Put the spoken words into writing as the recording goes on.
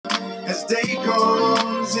As day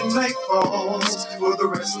comes and night falls, for the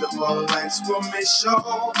rest of our lives we'll miss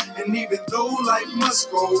y'all. And even though life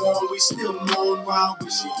must go on, we still mourn while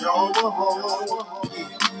wishing y'all were home.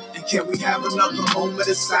 Yeah. And can we have another moment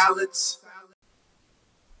of silence?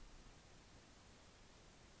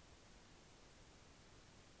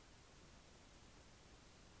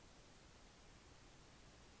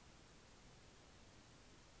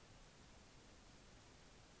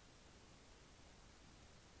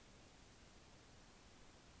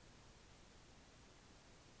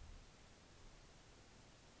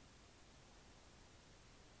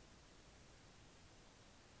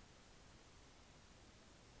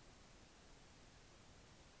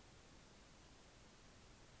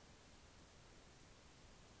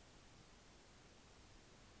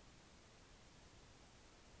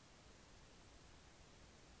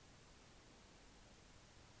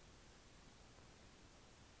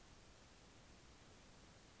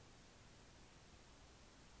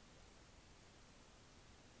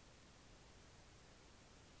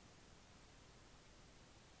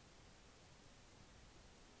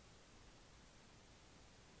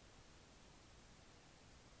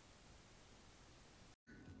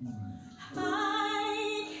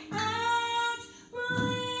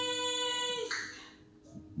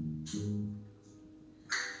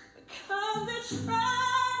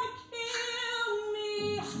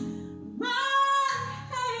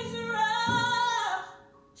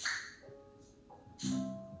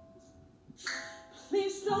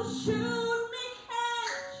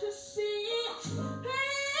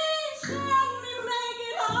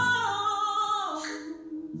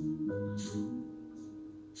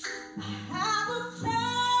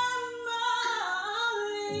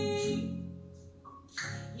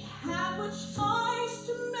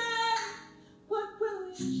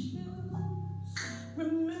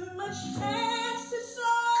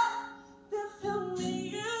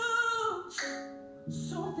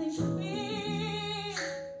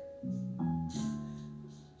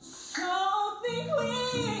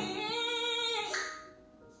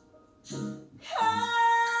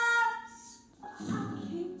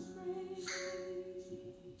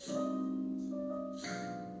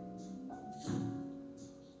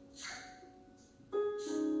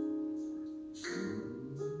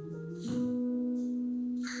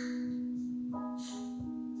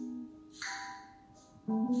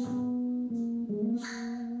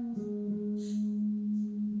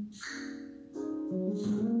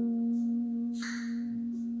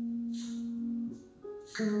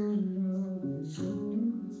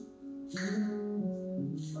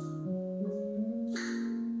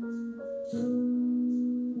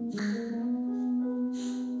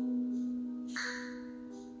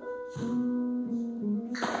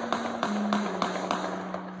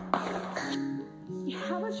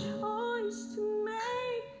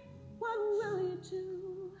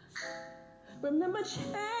 Remember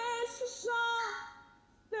chances are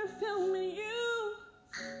they're filming you,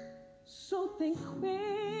 so think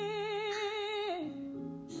quick,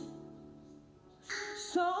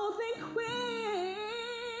 so think quick,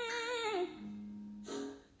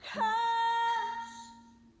 'cause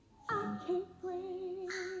I can't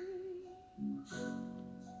breathe,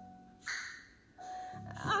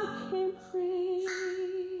 I can't breathe,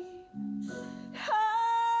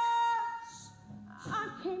 'cause I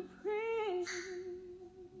can't breathe.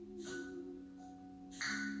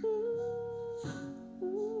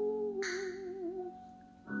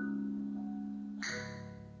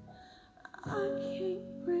 I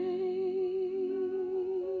can't breathe.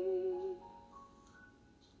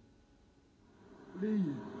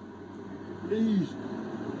 Please.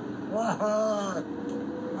 I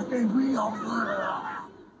can't breathe.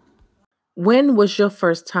 When Was Your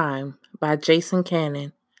First Time by Jason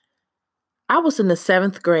Cannon. I was in the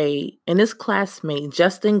 7th grade, and his classmate,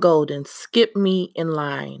 Justin Golden, skipped me in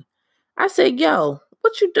line. I said, "Yo,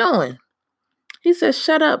 what you doing?" He said,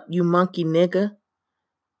 "Shut up, you monkey nigga."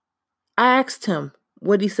 I asked him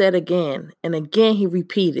what he said again, and again he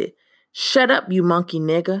repeated, "Shut up, you monkey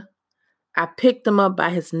nigga." I picked him up by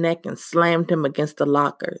his neck and slammed him against the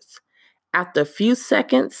lockers. After a few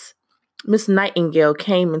seconds, Miss Nightingale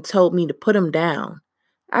came and told me to put him down.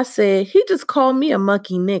 I said, "He just called me a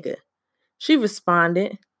monkey nigga." She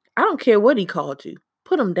responded, "I don't care what he called you.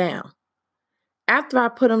 Put him down." After I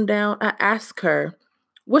put him down, I asked her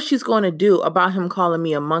what she's going to do about him calling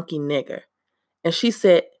me a monkey nigger. And she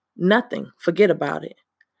said, "Nothing. Forget about it."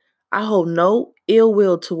 I hold no ill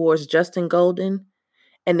will towards Justin Golden.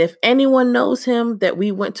 And if anyone knows him that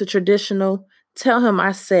we went to traditional, tell him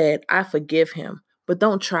I said I forgive him. But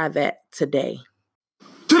don't try that today.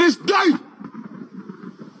 To this day,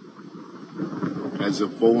 As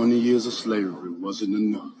if 400 years of slavery wasn't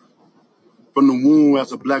enough. From the womb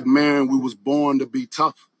as a black man, we was born to be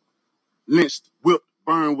tough. Lynched, whipped,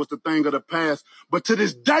 burned was the thing of the past. But to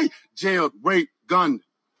this day, jailed, raped, gunned.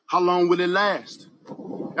 How long will it last?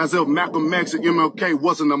 As if Malcolm X and MLK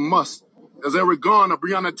wasn't a must. As Eric Garner,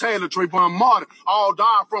 Breonna Taylor, Trayvon Martin all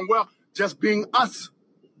died from, well, just being us.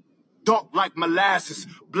 Dark like molasses,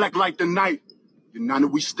 black like the night. United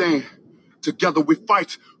we stand. Together we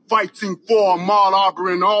fight. Fighting for Ahmaud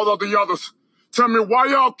Arbery and all of the others. Tell me why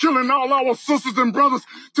y'all killing all our sisters and brothers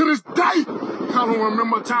to this day? I don't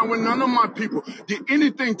remember a time when none of my people did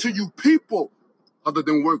anything to you people other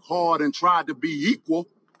than work hard and try to be equal.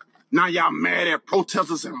 Now y'all mad at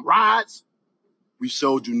protesters and riots? We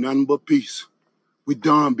showed you nothing but peace. We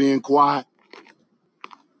done being quiet.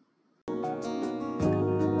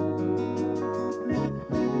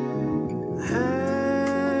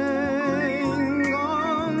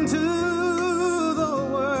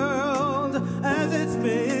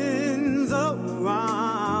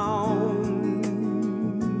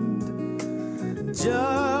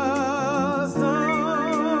 Just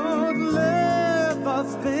don't let the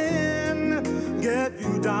spin get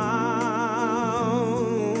you down.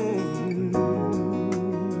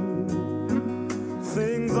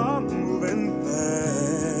 Things are moving fast.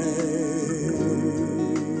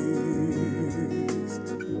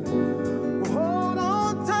 Hold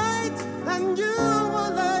on tight and you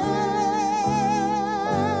will last.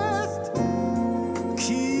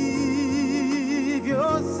 Keep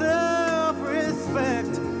yourself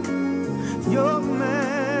respect your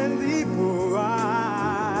manly pride.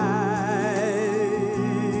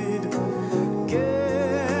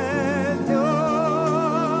 Get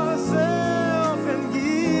yourself in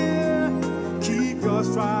gear. Keep your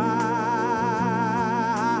stride.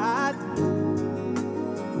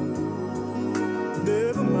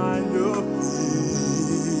 Never mind your fears.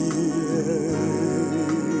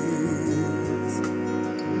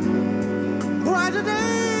 Brighter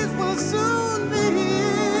days will soon be here.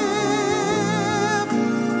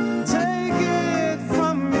 Take it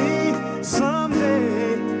from me,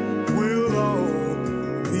 someday we'll all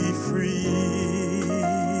be free.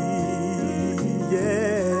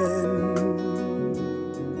 Yeah.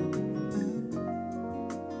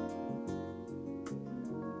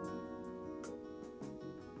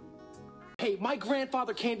 Hey, my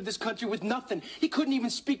grandfather came to this country with nothing. He couldn't even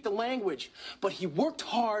speak the language. But he worked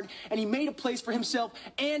hard, and he made a place for himself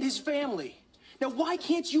and his family. Now, why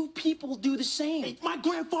can't you people do the same? Hey, my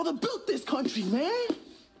grandfather built this country, man.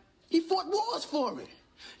 He fought wars for it.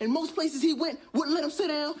 And most places he went wouldn't let him sit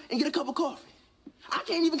down and get a cup of coffee. I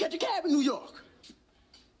can't even catch a cab in New York.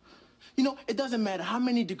 You know, it doesn't matter how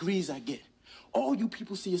many degrees I get. All you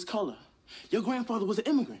people see is color. Your grandfather was an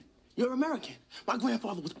immigrant. You're American. My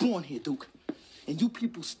grandfather was born here, Duke. And you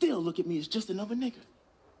people still look at me as just another nigga.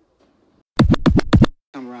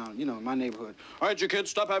 Come around, you know, in my neighborhood. All right, you kids,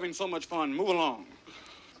 stop having so much fun. Move along.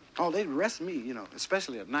 Oh, they'd arrest me, you know,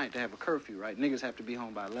 especially at night. They have a curfew, right? Niggas have to be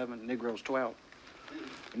home by 11, Negroes 12.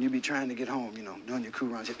 And you be trying to get home, you know, doing your crew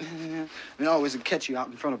runs. And they always would catch you out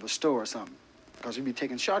in front of a store or something. Because you be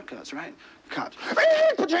taking shortcuts, right? Cops.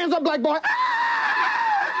 Put your hands up, black boy.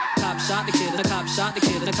 Cop shot the kid, the cop shot the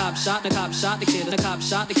kid, the cop shot the cop shot the kid, the cop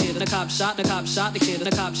shot the kid, the cop shot the cop shot the kid,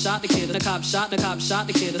 the cop shot the kid, the cop shot the cop shot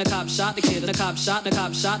the kid, the cop shot the kid, the cop shot the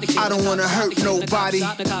cop shot the kid. I don't wanna hurt nobody.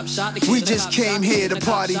 We just came here to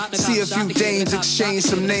party, see a few dames, exchange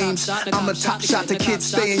some names. I'm a top shot the kid,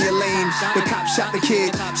 stay in your lane. The cop shot the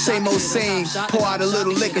kid, same old same. Pour out a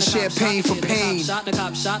little liquor, champagne for pain.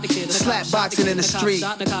 Slap boxing in the street,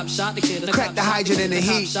 crack the hydrant in the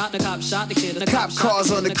heat. Cop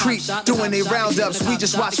cars on the creek, doing they roundups, we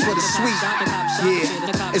just watch for the sweet.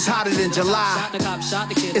 Yeah, it's hotter than July.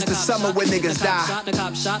 It's the summer when niggas die.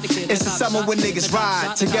 It's the summer when niggas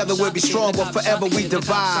ride. Together we'll be strong, but forever we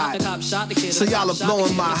divide. So y'all are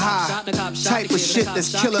blowing my high. Type of shit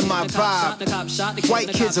that's killing my vibe. White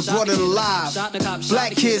kids are brought it alive.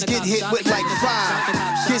 Black kids get hit with like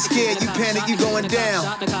 5. Get scared, you panic, you going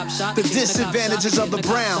down. The disadvantages of the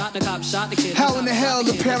brown. How in the hell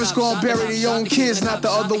the parents gonna bury their own kids, not the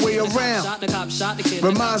other way around?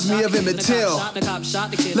 Reminds me of Emmett Till.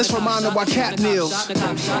 Let's remind them why Cap kneels.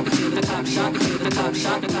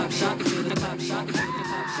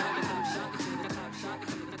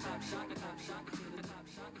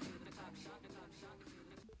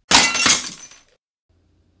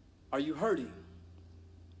 Are you hurting?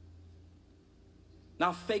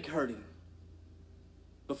 Not fake hurting,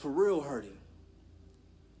 but for real hurting.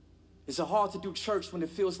 It's hard to do church when it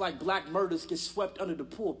feels like black murders get swept under the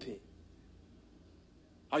pulpit.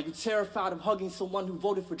 Are you terrified of hugging someone who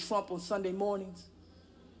voted for Trump on Sunday mornings?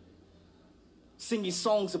 Singing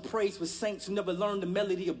songs of praise with saints who never learned the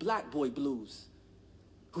melody of black boy blues,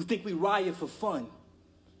 who think we riot for fun,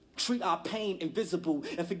 treat our pain invisible,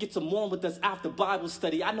 and forget to mourn with us after Bible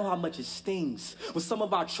study. I know how much it stings when some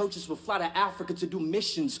of our churches will fly to Africa to do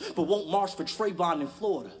missions, but won't march for Trayvon in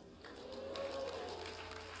Florida.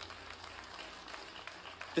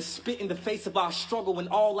 The spit in the face of our struggle when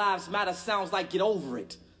all lives matter sounds like get over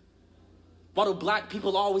it. Why do black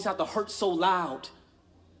people always have to hurt so loud?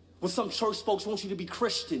 When some church folks want you to be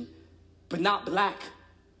Christian, but not black.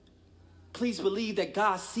 Please believe that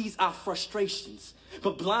God sees our frustrations,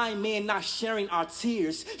 but blind men not sharing our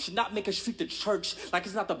tears should not make us treat the church like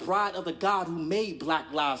it's not the bride of the God who made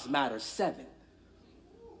Black Lives Matter 7.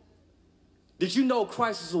 Did you know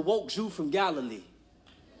Christ is a woke Jew from Galilee,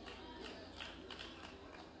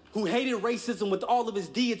 who hated racism with all of his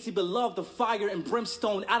deity, but loved the fire and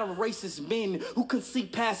brimstone out of racist men who couldn't see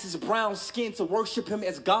past his brown skin to worship him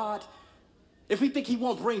as God? If we think he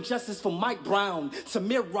won't bring justice for Mike Brown,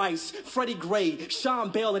 Tamir Rice, Freddie Gray, Sean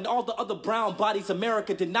Bell, and all the other brown bodies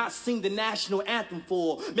America did not sing the national anthem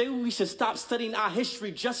for, maybe we should stop studying our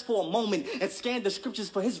history just for a moment and scan the scriptures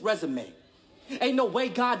for his resume. Ain't no way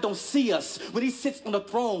God don't see us when he sits on the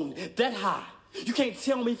throne that high. You can't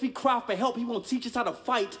tell me if we cry for help, he won't teach us how to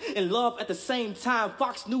fight and love at the same time.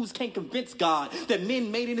 Fox News can't convince God that men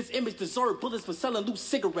made in his image deserve bullets for selling loose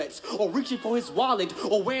cigarettes or reaching for his wallet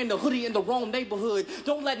or wearing the hoodie in the wrong neighborhood.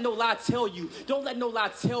 Don't let no lie tell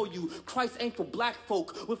you Christ ain't for black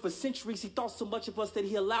folk when for centuries he thought so much of us that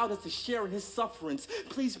he allowed us to share in his sufferings.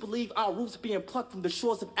 Please believe our roots being plucked from the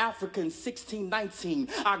shores of Africa in 1619.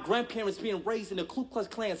 Our grandparents being raised in the Ku Klux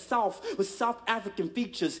Klan South with South African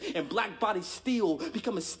features and black bodies still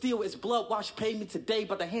becoming still as blood washed pavement today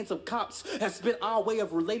by the hands of cops has been our way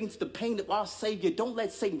of relating to the pain of our Savior. Don't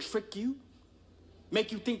let Satan trick you.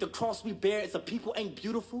 Make you think the cross we bear as a people ain't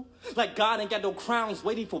beautiful? Like God ain't got no crowns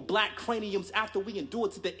waiting for black craniums after we endure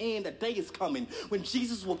to the end. A day is coming when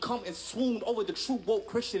Jesus will come and swoon over the true woke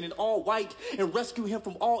Christian in all white and rescue him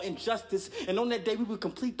from all injustice. And on that day we will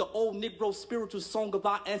complete the old Negro spiritual song of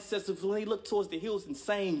our ancestors when they look towards the hills and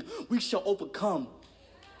sang, "We shall overcome."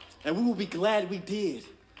 And we will be glad we did.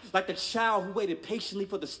 Like the child who waited patiently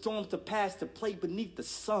for the storms to pass to play beneath the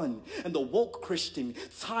sun. And the woke Christian,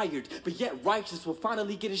 tired but yet righteous, will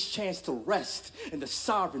finally get his chance to rest in the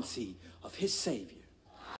sovereignty of his Savior.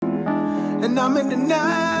 And I'm in the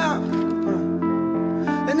now.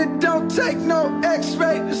 And it don't take no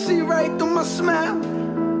x-ray to see right through my smile.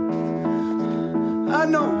 I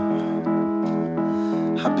know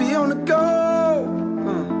I'll be on the go.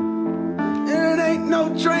 And it ain't no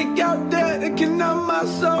drink out there that can numb my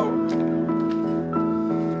soul.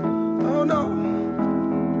 Oh no.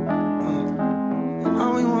 And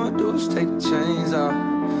all we wanna do is take the chains off.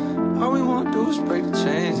 All we wanna do is break the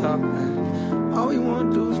chains off, man. All we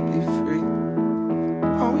wanna do is be free.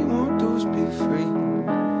 All we wanna do is be free.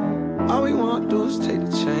 All we wanna do is take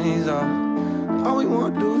the chains off. All we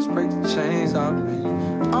wanna do is break the chains off,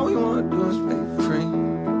 man. All we wanna do is be free.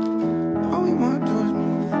 All we wanna do is be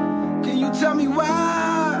free. Can you tell me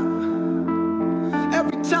why?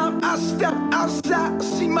 Every time I step outside, I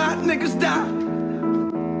see my niggas die.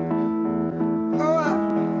 Oh,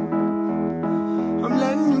 I'm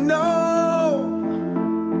letting you know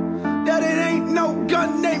that it ain't no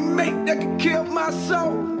gun they make that can kill my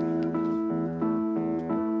soul.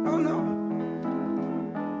 Oh no.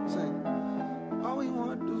 Say, all we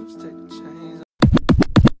wanna do is take the chains off.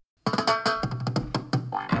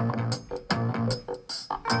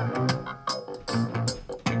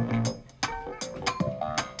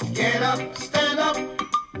 Get up, stand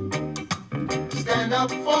up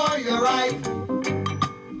for your right.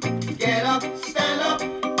 Get up, stand up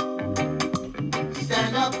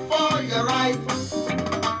for your right.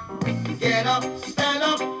 Get up, stand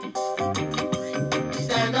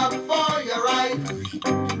up for your right.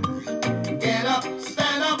 Get up,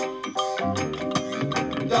 stand up,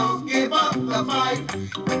 don't give up the fight.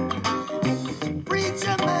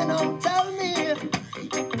 Preacher man, don't tell me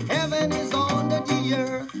heaven is under the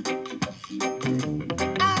earth.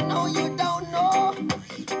 I know you don't know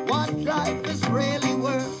what life is really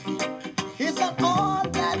worth. Isn't all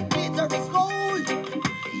that glitter is gold?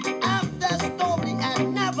 Half the story had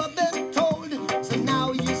never been told. So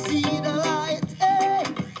now you see the light. Hey,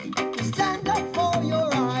 stand up for your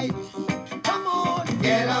right. Come on,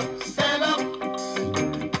 get up, stand up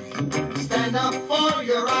for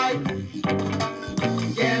your right.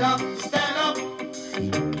 Get up, stand up,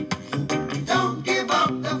 don't give up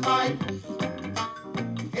the fight.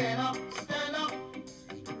 Get up, stand up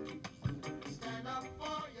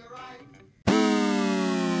for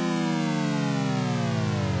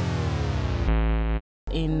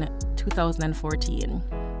 2014.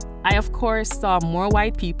 I, of course, saw more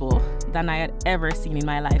white people than I had ever seen in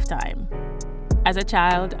my lifetime. As a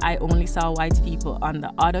child, I only saw white people on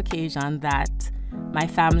the odd occasion that my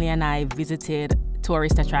family and I visited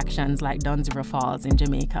tourist attractions like Dunn's River Falls in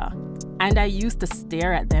Jamaica. And I used to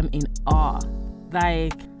stare at them in awe.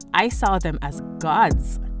 Like, I saw them as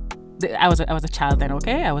gods. I was a child then,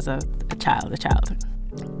 okay? I was a child.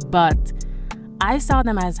 But I saw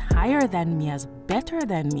them as higher than me, as better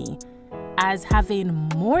than me, as having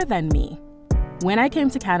more than me. When I came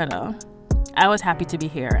to Canada, I was happy to be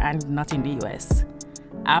here and not in the US.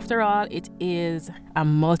 After all, it is a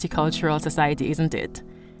multicultural society, isn't it?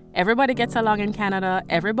 Everybody gets along in Canada,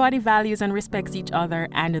 everybody values and respects each other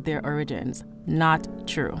and their origins. Not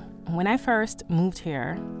true. When I first moved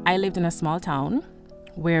here, I lived in a small town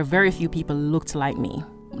where very few people looked like me.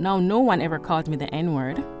 Now, no one ever called me the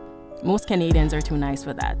N-word. Most Canadians are too nice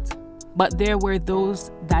for that. But there were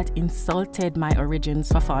those that insulted my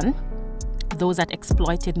origins for fun, those that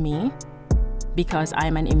exploited me because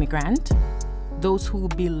I'm an immigrant, those who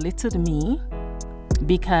belittled me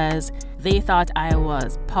because they thought I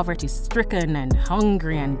was poverty-stricken and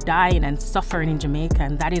hungry and dying and suffering in Jamaica,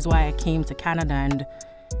 and that is why I came to Canada and,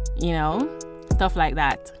 stuff like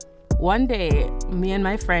that. One day, me and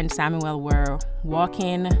my friend Samuel were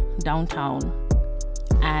walking downtown,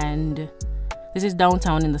 and this is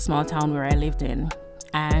downtown in the small town where I lived in,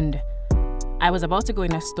 and I was about to go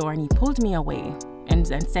in a store and he pulled me away and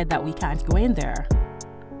said that we can't go in there.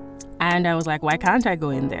 And I was like, why can't I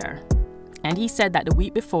go in there? And he said that the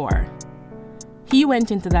week before, he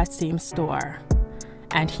went into that same store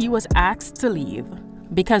and he was asked to leave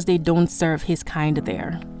because they don't serve his kind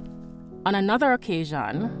there. On another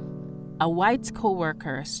occasion, a white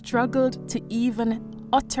co-worker struggled to even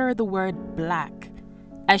utter the word black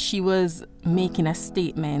as she was making a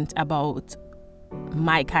statement about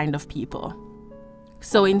my kind of people.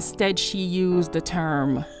 So instead, she used the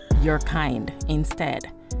term your kind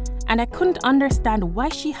instead. And I couldn't understand why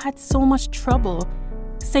she had so much trouble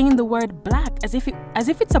saying the word black, as if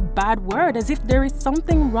it's a bad word, as if there is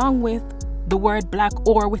something wrong with the word black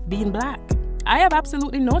or with being black. I have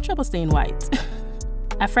absolutely no trouble saying white.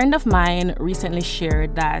 A friend of mine recently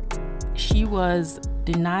shared that she was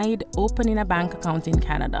denied opening a bank account in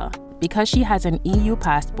Canada because she has an EU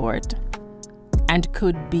passport and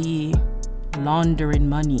could be laundering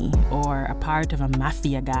money or a part of a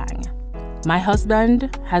mafia gang. My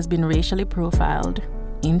husband has been racially profiled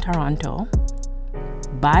in Toronto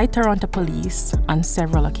by Toronto police on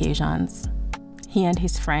several occasions. He and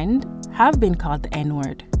his friend have been called the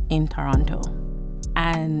N-word in Toronto.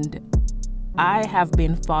 And I have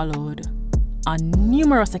been followed on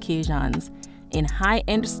numerous occasions in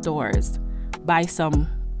high-end stores by some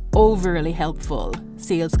overly helpful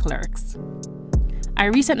sales clerks. I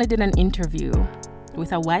recently did an interview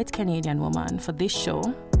with a white Canadian woman for this show,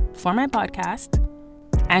 for my podcast,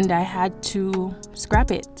 and I had to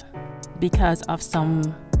scrap it because of some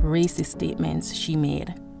racist statements she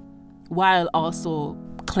made, while also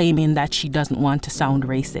claiming that she doesn't want to sound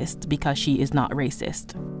racist because she is not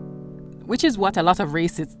racist, which is what a lot of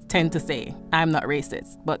racists tend to say. I'm not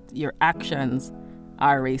racist, but your actions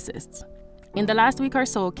are racist. In the last week or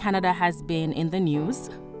so, Canada has been in the news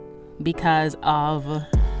because of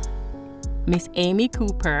Miss Amy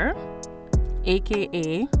Cooper,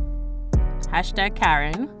 aka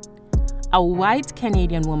 #Karen, a white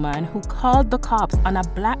Canadian woman who called the cops on a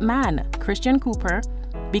black man, Christian Cooper,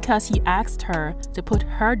 because he asked her to put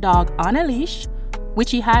her dog on a leash,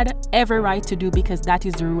 which he had every right to do because that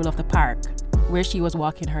is the rule of the park where she was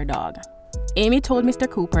walking her dog. Amy told Mr.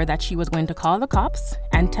 Cooper that she was going to call the cops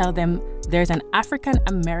and tell them there's an African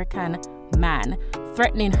American man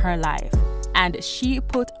threatening her life. And she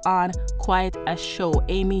put on quite a show.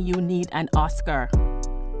 Amy, you need an Oscar.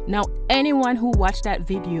 Now, anyone who watched that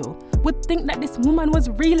video would think that this woman was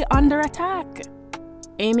really under attack.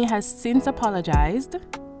 Amy has since apologized,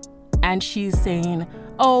 and she's saying,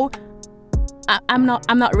 "Oh, I'm not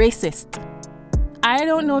racist." I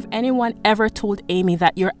don't know if anyone ever told Amy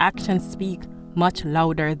that your actions speak much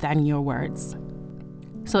louder than your words.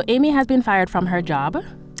 So Amy has been fired from her job,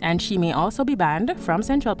 and she may also be banned from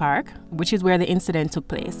Central Park, which is where the incident took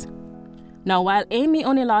place. Now, while Amy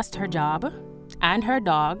only lost her job and her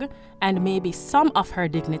dog and maybe some of her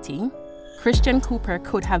dignity, Christian Cooper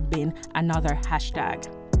could have been another hashtag.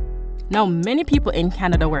 Now, many people in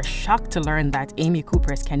Canada were shocked to learn that Amy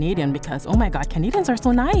Cooper is Canadian because, oh my God, Canadians are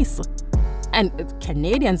so nice. And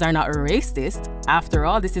Canadians are not racist. After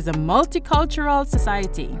all, this is a multicultural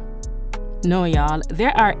society. No, y'all,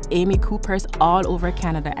 there are Amy Coopers all over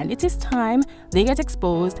Canada, and it is time they get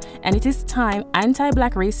exposed, and it is time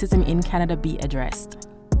anti-Black racism in Canada be addressed.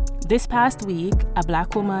 This past week, a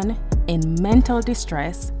Black woman in mental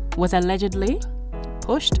distress was allegedly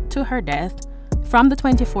pushed to her death from the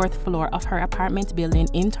 24th floor of her apartment building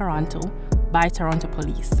in Toronto by Toronto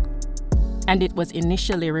police, and it was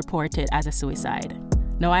initially reported as a suicide.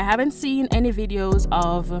 Now, I haven't seen any videos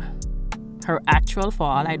of her actual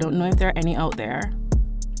fall. I don't know if there are any out there,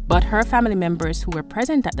 but her family members who were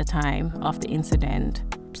present at the time of the incident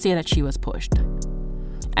say that she was pushed.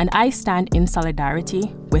 And I stand in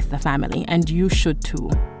solidarity with the family, and you should too.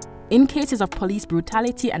 In cases of police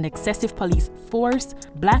brutality and excessive police force,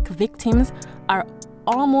 Black victims are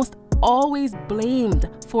almost always blamed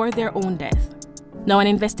for their own death. Now, an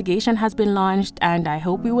investigation has been launched, and I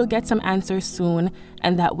hope we will get some answers soon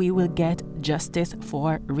and that we will get justice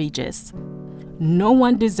for Regis. No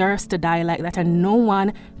one deserves to die like that, and no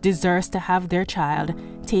one deserves to have their child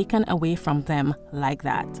taken away from them like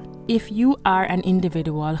that. If you are an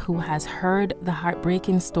individual who has heard the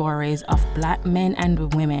heartbreaking stories of Black men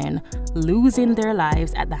and women losing their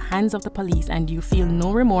lives at the hands of the police, and you feel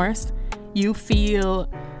no remorse, you feel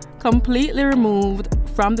completely removed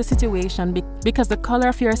from the situation because the color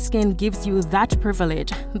of your skin gives you that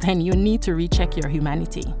privilege, then you need to recheck your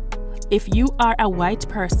humanity. If you are a white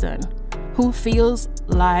person who feels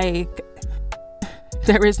like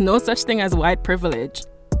there is no such thing as white privilege,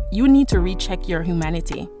 you need to recheck your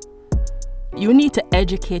humanity. You need to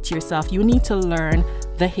educate yourself. You need to learn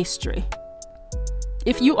the history.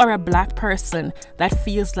 If you are a Black person that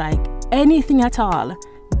feels like anything at all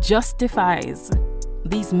justifies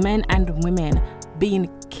these men and women being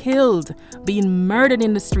killed, being murdered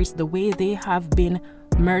in the streets the way they have been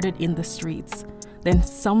murdered in the streets, then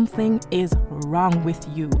something is wrong with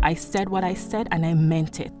you. I said what I said and I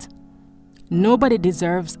meant it. Nobody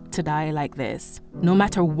deserves to die like this, no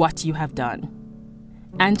matter what you have done.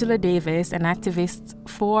 Angela Davis, an activist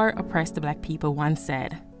for oppressed Black people, once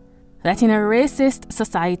said that in a racist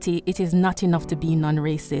society, it is not enough to be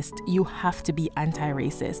non-racist. You have to be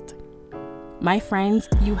anti-racist. My friends,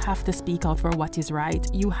 you have to speak out for what is right.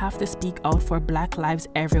 You have to speak out for Black lives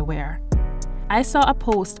everywhere. I saw a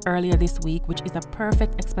post earlier this week which is a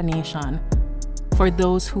perfect explanation for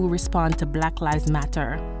those who respond to Black Lives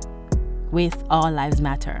Matter with All Lives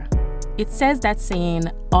Matter. It says that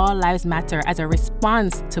saying All Lives Matter as a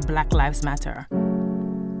response to Black Lives Matter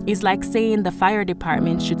is like saying the fire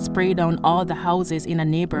department should spray down all the houses in a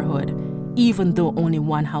neighborhood even though only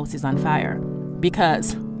one house is on fire,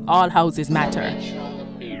 because all houses matter.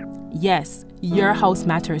 Yes, your house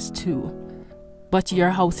matters too, but your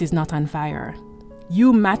house is not on fire.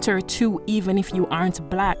 You matter too, even if you aren't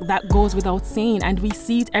Black. That goes without saying, and we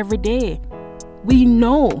see it every day. We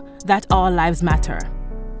know that all lives matter,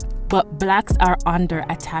 but Blacks are under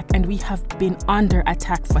attack, and we have been under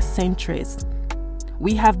attack for centuries.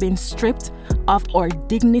 We have been stripped of our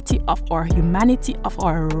dignity, of our humanity, of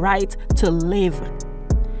our right to live.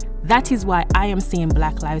 That is why I am saying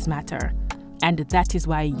Black Lives Matter, and that is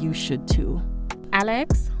why you should too.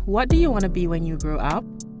 Alex, what do you want to be when you grow up?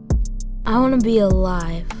 I want to be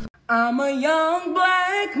alive. I'm a young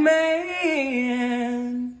Black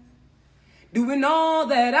man doing all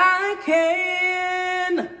that I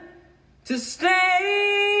can to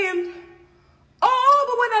stand. Oh,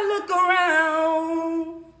 but when I look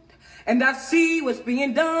around and I see what's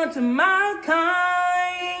being done to my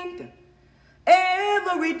kind,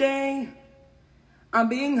 every day I'm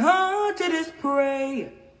being hunted as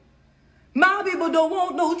prey. My people don't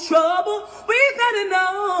want no trouble. We've got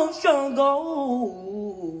enough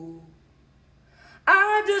struggle.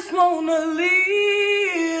 I just wanna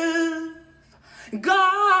live.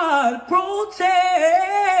 God protect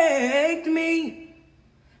me.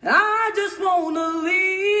 I just wanna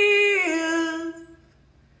live.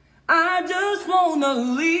 I just wanna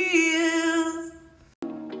live.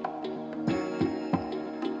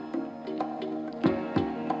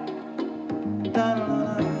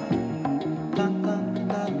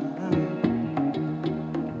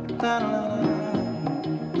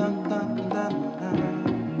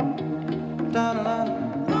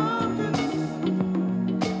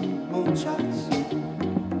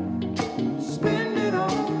 Spend it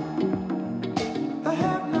all, the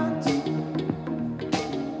have-nots,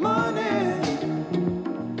 money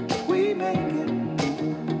we make.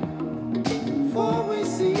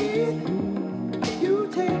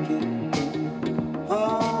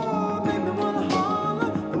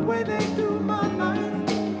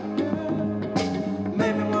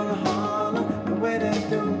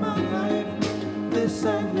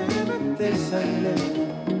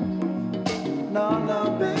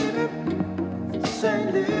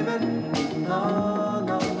 baby. No,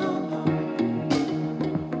 no, no, no.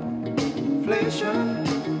 Inflation,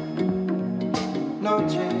 no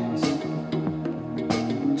chance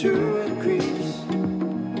to increase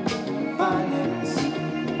finance.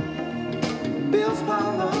 Bills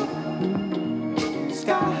pile up,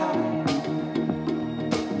 sky high.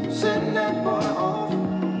 Send that boy off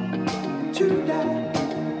to die.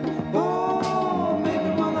 Oh, maybe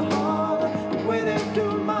wanna holler the way they do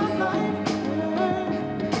my life.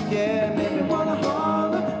 Yeah, maybe wanna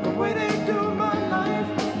holler the way they do my life.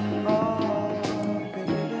 Oh,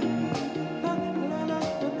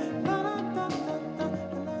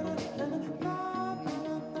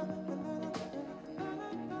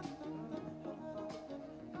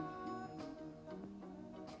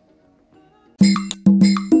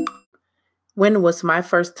 When Was My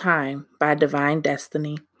First Time by Divine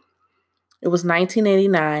Destiny. It was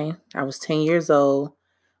 1989. I was 10 years old.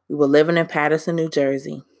 We were living in Paterson, New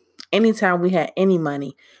Jersey. Anytime we had any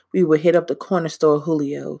money, we would hit up the corner store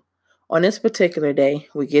Julio. On this particular day,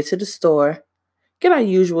 we get to the store, get our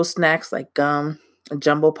usual snacks like gum, a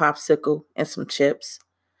jumbo popsicle, and some chips.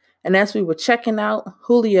 And as we were checking out,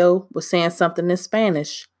 Julio was saying something in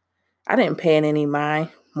Spanish. I didn't pay it any mind.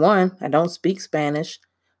 One, I don't speak Spanish,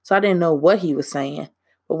 so I didn't know what he was saying.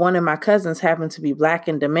 But one of my cousins happened to be Black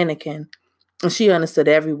and Dominican, and she understood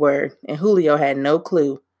every word, and Julio had no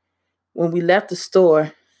clue. When we left the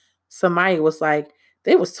store, Samaya was like,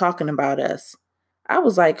 they was talking about us. I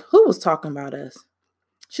was like, who was talking about us?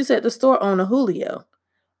 She said, the store owner Julio.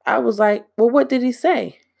 I was like, well, what did he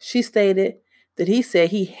say? She stated that he said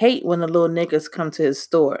he hate when the little niggas come to his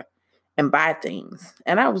store and buy things.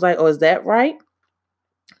 And I was like, oh, is that right?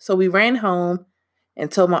 So we ran home and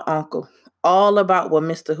told my uncle all about what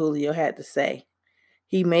Mr. Julio had to say.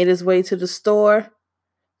 He made his way to the store,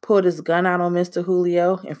 pulled his gun out on Mr.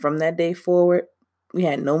 Julio, and from that day forward, we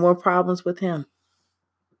had no more problems with him.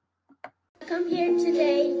 I come here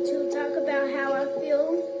today to talk about how I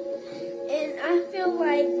feel. And I feel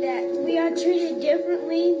like that we are treated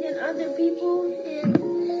differently than other people.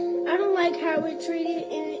 And I don't like how we're treated.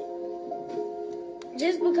 And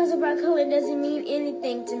just because of our color doesn't mean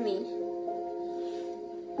anything to me.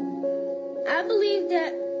 I believe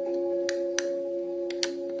that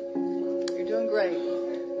you're doing great.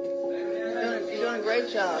 You're doing a great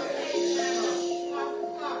job.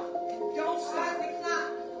 Don't stop.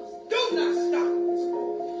 Do not stop.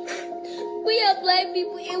 We are Black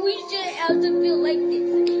people and we shouldn't have to feel like this.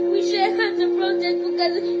 We shouldn't have to protest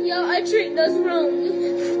because y'all are treating us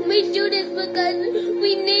wrong. We do this because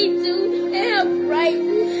we need to and have rights.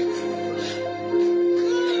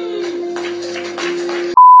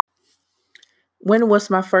 When Was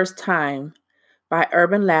My First Time by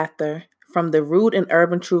Urban Laughter from the Rude and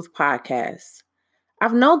Urban Truth podcast.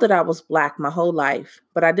 I've known that I was Black my whole life,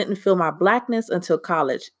 but I didn't feel my Blackness until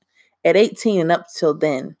college, at 18 and up till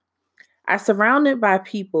then. I surrounded by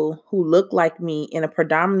people who looked like me in a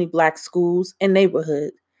predominantly Black schools and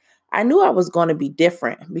neighborhood. I knew I was going to be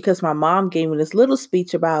different because my mom gave me this little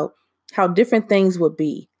speech about how different things would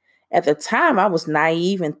be. At the time, I was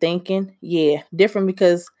naive and thinking, yeah, different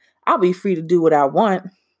because I'll be free to do what I want.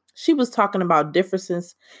 She was talking about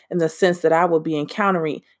differences in the sense that I would be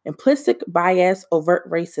encountering implicit bias, overt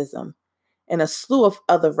racism, and a slew of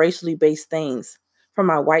other racially based things from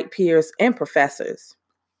my white peers and professors.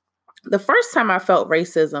 The first time I felt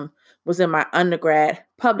racism was in my undergrad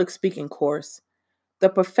public speaking course. The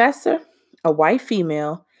professor, a white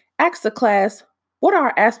female, asked the class, what are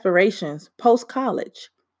our aspirations post-college,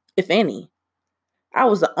 if any? I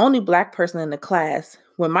was the only Black person in the class.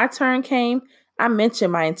 When my turn came, I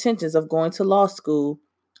mentioned my intentions of going to law school.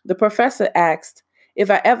 The professor asked if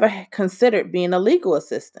I ever considered being a legal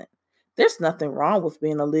assistant. There's nothing wrong with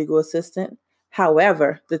being a legal assistant.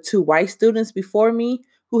 However, the two white students before me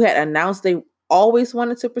who had announced they always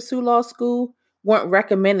wanted to pursue law school weren't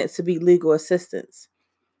recommended to be legal assistants.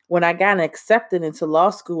 When I got accepted into law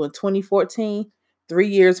school in 2014, 3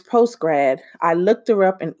 years post-grad, I looked her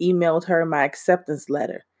up and emailed her my acceptance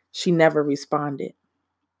letter. She never responded.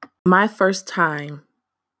 My First Time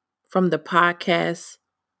from the podcast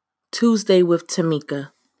Tuesday with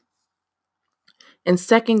Tamika. In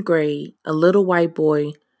second grade, a little white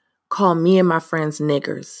boy called me and my friends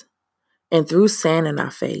niggers and threw sand in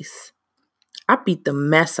our face. I beat the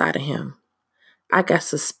mess out of him. I got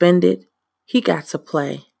suspended. He got to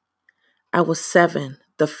play. I was 7,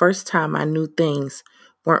 the first time I knew things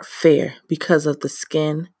weren't fair because of the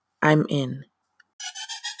skin I'm in.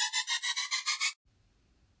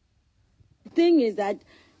 The thing is that,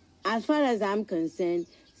 as far as I'm concerned,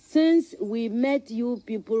 since we met you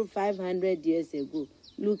people 500 years ago,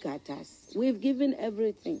 look at us. We've given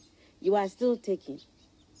everything. You are still taking.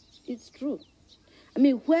 It's true. I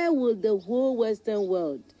mean, where will the whole Western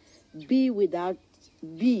world be without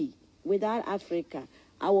Africa?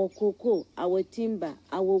 Our cocoa, our timber,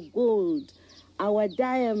 our gold, our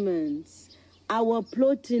diamonds, our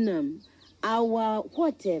platinum, our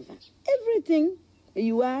whatever. Everything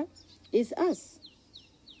you are is us.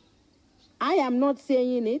 I am not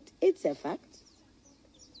saying it. It's a fact.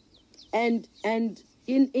 And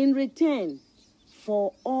in return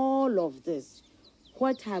for all of this,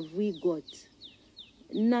 what have we got?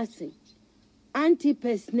 Nothing.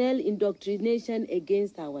 Anti-personnel indoctrination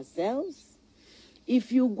against ourselves.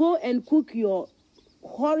 If you go and cook your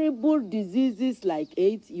horrible diseases like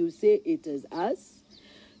AIDS, you say it is us.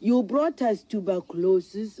 You brought us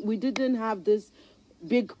tuberculosis. We didn't have this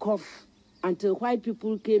big cough until white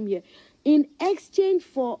people came here. In exchange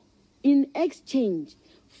for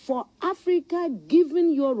Africa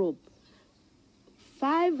giving Europe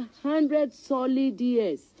 500 solid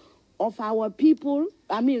years of our people,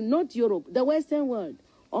 I mean, not Europe, the Western world,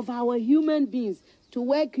 of our human beings to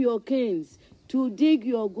work your canes, to dig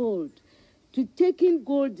your gold, to take in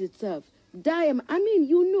gold itself, diamond, I mean,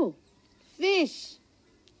 you know, fish,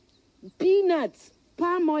 peanuts,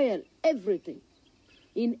 palm oil, everything.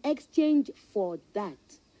 In exchange for that,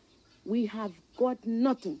 we have got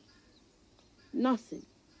nothing. Nothing.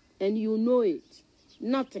 And you know it.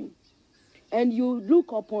 Nothing. And you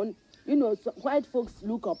look upon, you know, white folks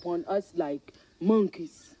look upon us like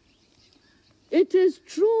monkeys. It is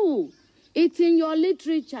true. It's in your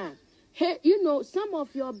literature. Hey, you know, some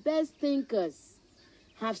of your best thinkers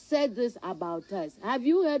have said this about us. Have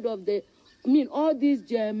you heard of all these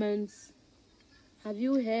Germans? Have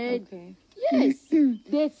you heard? Okay. Yes.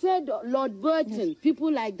 They said, Lord Burton,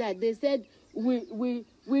 people like that, they said, we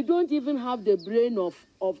don't even have the brain of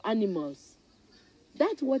animals.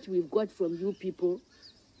 That's what we've got from you people.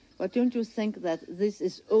 But don't you think that this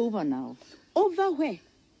is over now? Over where?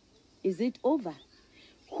 Is it over?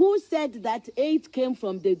 Who said that AIDS came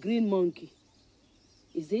from the green monkey?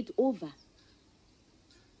 Is it over?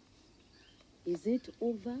 Is it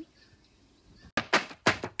over?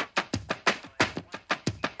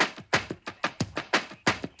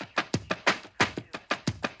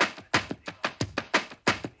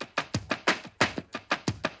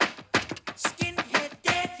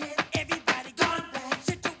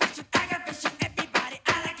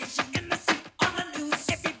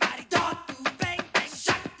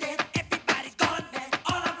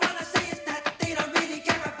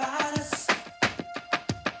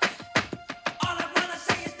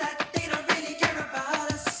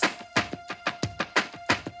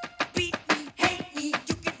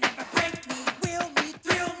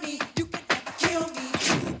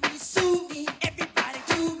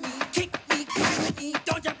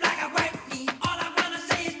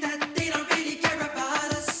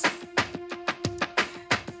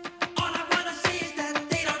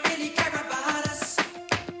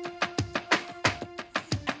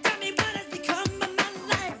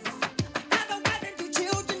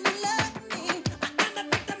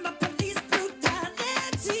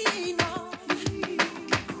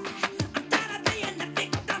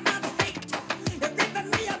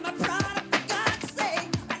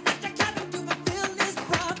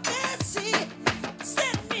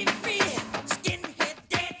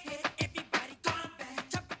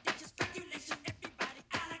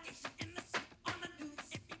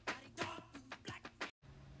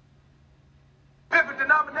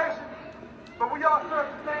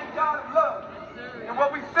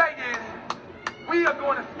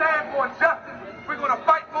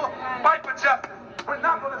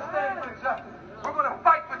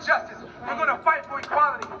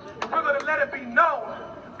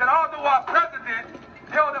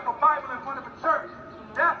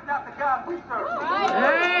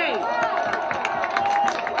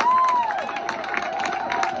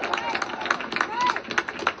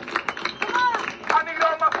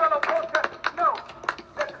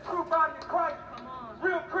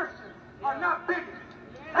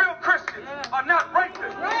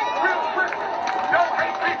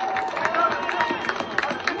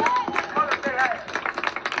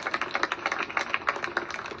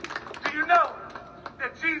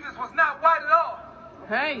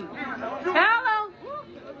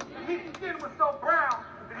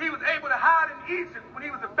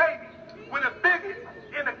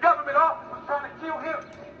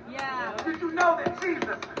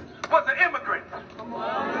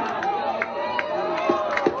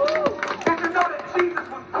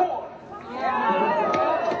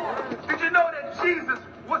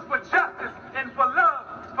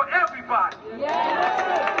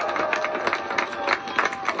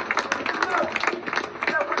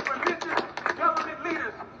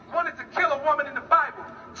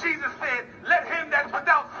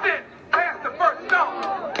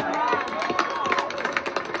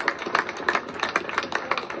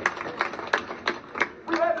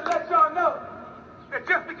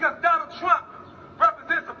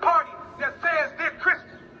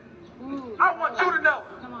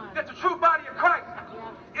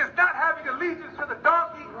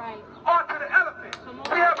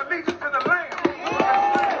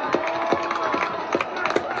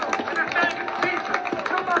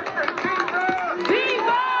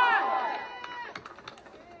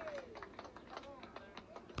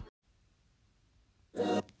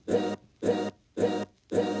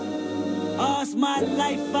 All's my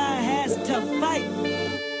life I has to fight.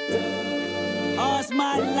 All's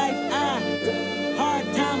my life hard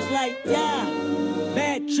times like, yeah.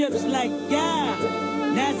 Bad trips like, yeah.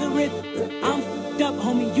 Nazareth, I'm f***ed up,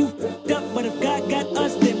 homie, you f***ed up. But if God got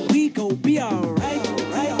us, then we gon' be alright.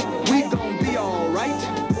 We gon' be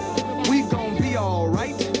alright. We gon' be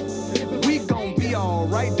alright. We gon' be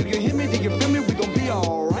alright. Do you hear me? Do you feel me? We gon' be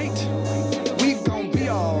alright. We gon' be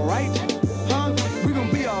alright. Huh? We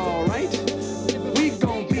gon' be alright. We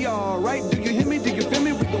gon' be alright. Do you hear me? Do you feel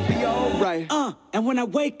me? We gon' be alright. And when I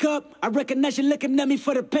wake up, I recognize you looking at me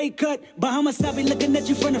for the pay cut. Bahamas, I be looking at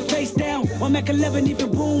you from the face down. One Mac 11,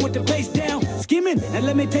 even boom with the bass down. Skimming, and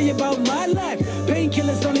let me tell you about my life.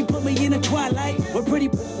 Painkillers only put me in the twilight. But pretty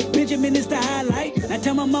Benjamin is the highlight. I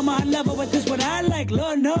tell my mama I love her, but this what I like.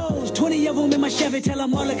 Lord knows, 20 of them in my Chevy. Tell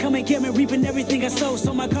them all to come and get me, reaping everything I sow.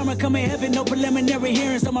 So my karma come in heaven, no preliminary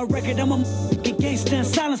hearings on my record. I'm a gangster in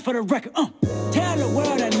silence for the record. Tell the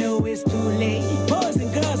world I know it's too late. Boys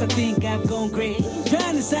and girls, I think I've gone crazy.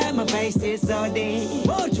 Trying to side my faces all day.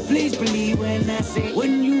 Won't you please believe when I say,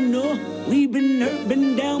 when you know we've been hurt,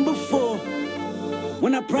 been down before.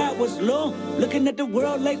 When our pride was low, looking at the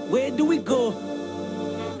world like, where do we go?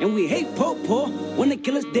 And we hate po-po when they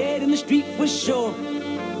kill us dead in the street for sure.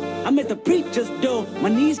 I'm at the preacher's door, my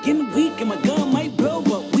knees getting weak and my gun might blow,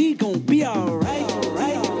 but we gon' be alright.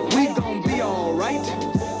 We gon' be alright.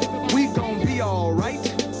 We gon' be alright.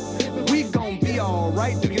 We gon' be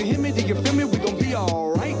alright. Do you hear me? Do you feel me? We gon' be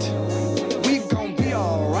alright. We gon' be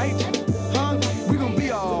alright. Huh? We gon'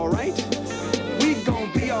 be alright. We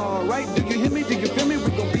gon' be alright. Do you hear me? Do you feel me?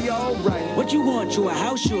 We gon' be alright. What you want? You a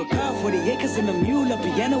house, you a car, 40 acres and a mule, a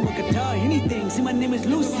piano, a guitar, anything. See, my name is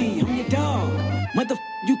Lucy, I'm your dog.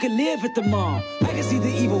 You can live at the mall. I can see the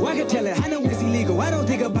evil, I can tell it. I know it's illegal, I don't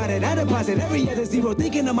think about it. I deposit every other zero,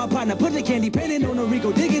 thinking of my partner. Put the candy, penning on a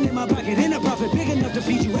Rico, digging in my pocket. In a profit big enough to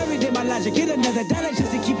feed you every day. My logic, get another dollar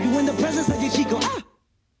just to keep you in the presence of your Chico.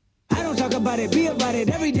 I don't talk about it, be about it.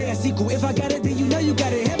 Every day I sequel. If I got it, then you know you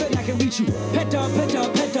got it. Heaven, I can reach you. Pet dog,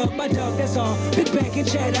 my dog, that's all. Big back and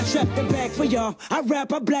chat, I trap the back for y'all. I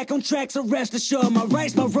rap, I black on tracks, so rest assured. My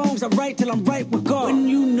rights, my wrongs, I right till I'm right with God. When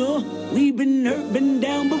you know we've been hurt, been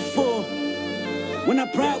down before. When our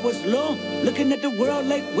pride was low, looking at the world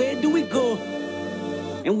like, where do we go?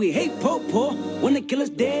 And we hate po-po when they kill us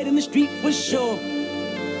dead in the street for sure.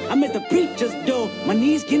 I'm at the preacher's door, my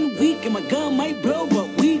knees getting weak and my gun might blow, but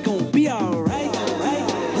we gon' be alright.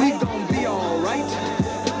 We gon' be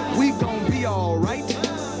alright. We gon' be alright.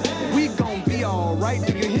 We gon' be alright.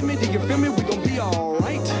 Do you hear me? Do you feel me? We gon' be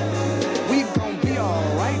alright. We gon' be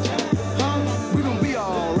alright. Huh? We gon' be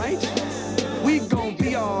alright. We gon'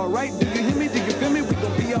 be alright. Do you hear me? Do you feel me? We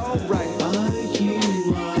gon' be alright. I keep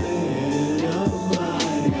my head up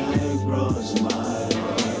high, I cross my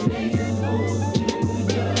heart and hope to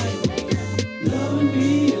die. Loving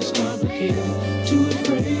me is complicated, too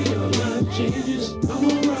afraid of life changes. I'm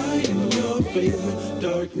alright in your favor,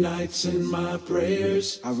 dark nights in my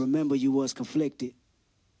prayers. I remember you was conflicted,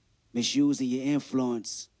 misusing your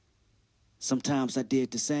influence. Sometimes I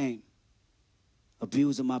did the same,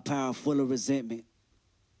 abusing my power full of resentment.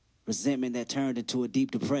 Resentment that turned into a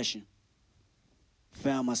deep depression.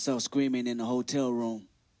 Found myself screaming in the hotel room.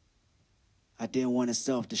 I didn't want to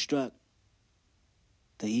self-destruct.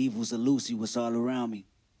 The evils of Lucy was all around me.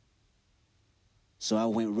 So I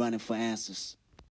went running for answers.